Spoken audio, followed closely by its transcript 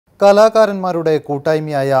കലാകാരന്മാരുടെ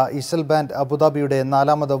കൂട്ടായ്മയായ ഇശൽ ബാൻഡ് അബുദാബിയുടെ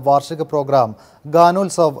 4ാമത് വാർഷിക പ്രോഗ്രാം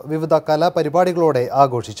ഗാനോത്സവ് വിവിധ കലാപരിപാടികളോടെ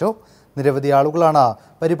ആഘോഷിച്ചു. നിരവധി ആളുകളാണ്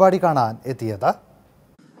പരിപാടി കാണാൻ എത്തിയത്.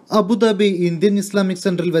 അബുദാബി ഇന്ത്യൻ ഇസ്ലാമിക്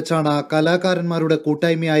സെന്ററിൽ വെച്ചാണ് കലാകാരന്മാരുടെ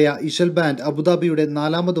കൂട്ടായ്മയായ ഇശൽ ബാൻഡ് അബുദാബിയുടെ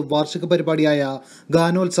 4ാമത് വാർഷിക പരിപാടിയായ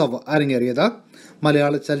ഗാനോത്സവ് അരങ്ങേറിയത്.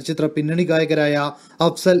 മലയാള ചലച്ചിത്ര പിന്നണി ഗായകരായ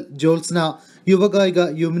അഫ്സൽ, ജോത്സ്ന, യുവഗായിക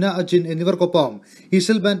യുമ്ന അജിൻ എന്നിവർക്കൊപ്പം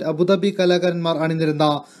ഇശൽ ബാൻഡ് അബുദാബി കലാകാരന്മാർ അണിനിരുന്ന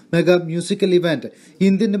mega musical event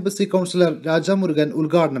Indian embassy councillor രാജാമുരുകൻ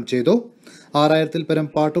ഉദ്ഘാടനം ചെയ്തു. 6000-ൽ പരം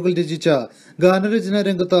പാട്ടുകൾ രചിച്ച് ഗാനരചനാ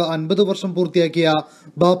രംഗത്ത് 50 വർഷം പൂർത്തിയാക്കിയ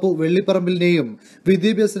ബാപ്പു വെള്ളിപ്പറമ്പിലിനെയും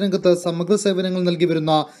വിദ്യാഭ്യാസ രംഗത്ത് സമഗ്ര സേവനങ്ങൾ നൽകി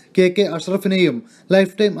വരുന്ന KK അഷ്റഫിനെയും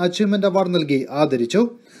life time achievement award നൽകി ആദരിച്ചു.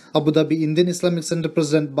 Abu Dhabi Indian Islamic centre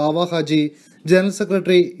president ബാവ Haji, general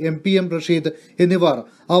secretary MPM Rasheed എന്നിവർ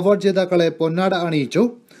അവാർഡ് ജേതാക്കളെ പൊന്നാട അണിയിച്ചു.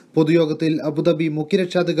 പൊതുയോഗത്തിൽ അബുദാബി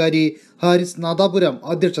മുഖ്യരക്ഷാധികാരി ഹാരിസ് നാദാപുരം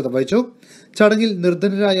അധ്യക്ഷത വഹിച്ചു. ചടങ്ങിൽ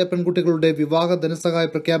നിർധനരായ പെൺകുട്ടികളുടെ വിവാഹ ധനസഹായ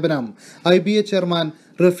പ്രഖ്യാപനം IBA ചെയർമാൻ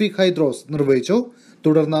റഫീഖ് ഹൈദ്രോസ് നിർവഹിച്ചു.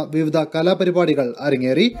 തുടർന്ന് വിവിധ കലാപരിപാടികൾ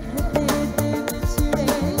അരങ്ങേറി.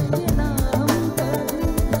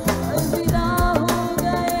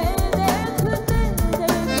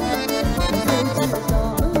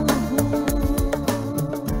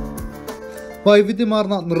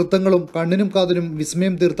 വൈവിധ്യമാർന്ന നൃത്തങ്ങളും കണ്ണിനും കാതിനും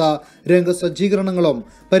വിസ്മയം തീർത്ത രംഗസജ്ജീകരണങ്ങളും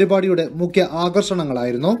പരിപാടിയുടെ മുഖ്യ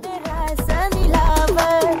ആകർഷണങ്ങളായിരുന്നു.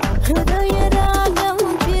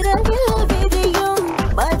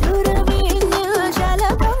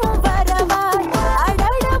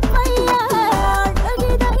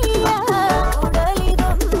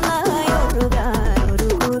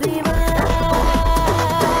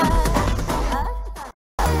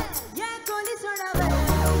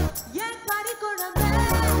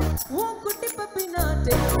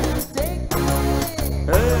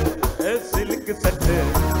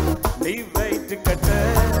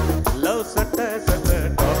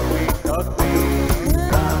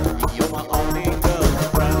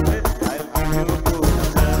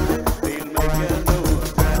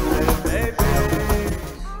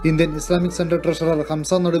 Indian Islamic centre treasurer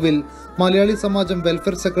Hamza നടുവിൽ, മലയാളി സമാജം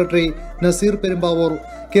welfare secretary Naseer Perumbavoor,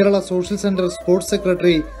 Kerala social centre sports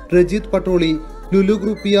secretary Rajith Patole, Lulu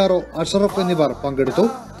group PRO Ashraf എന്നിവർ പങ്കെടുത്തു.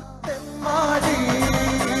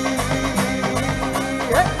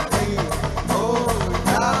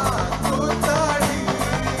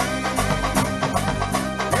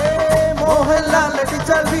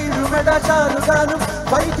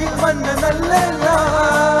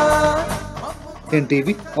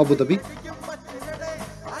 NTV Abu Dhabi.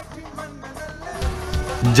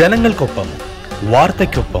 ജനങ്ങൾക്കൊപ്പം,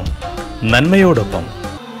 വാർത്തയ്ക്കൊപ്പം, നന്മയോടൊപ്പം.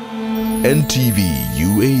 NTV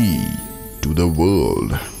UAE to the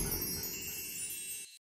world.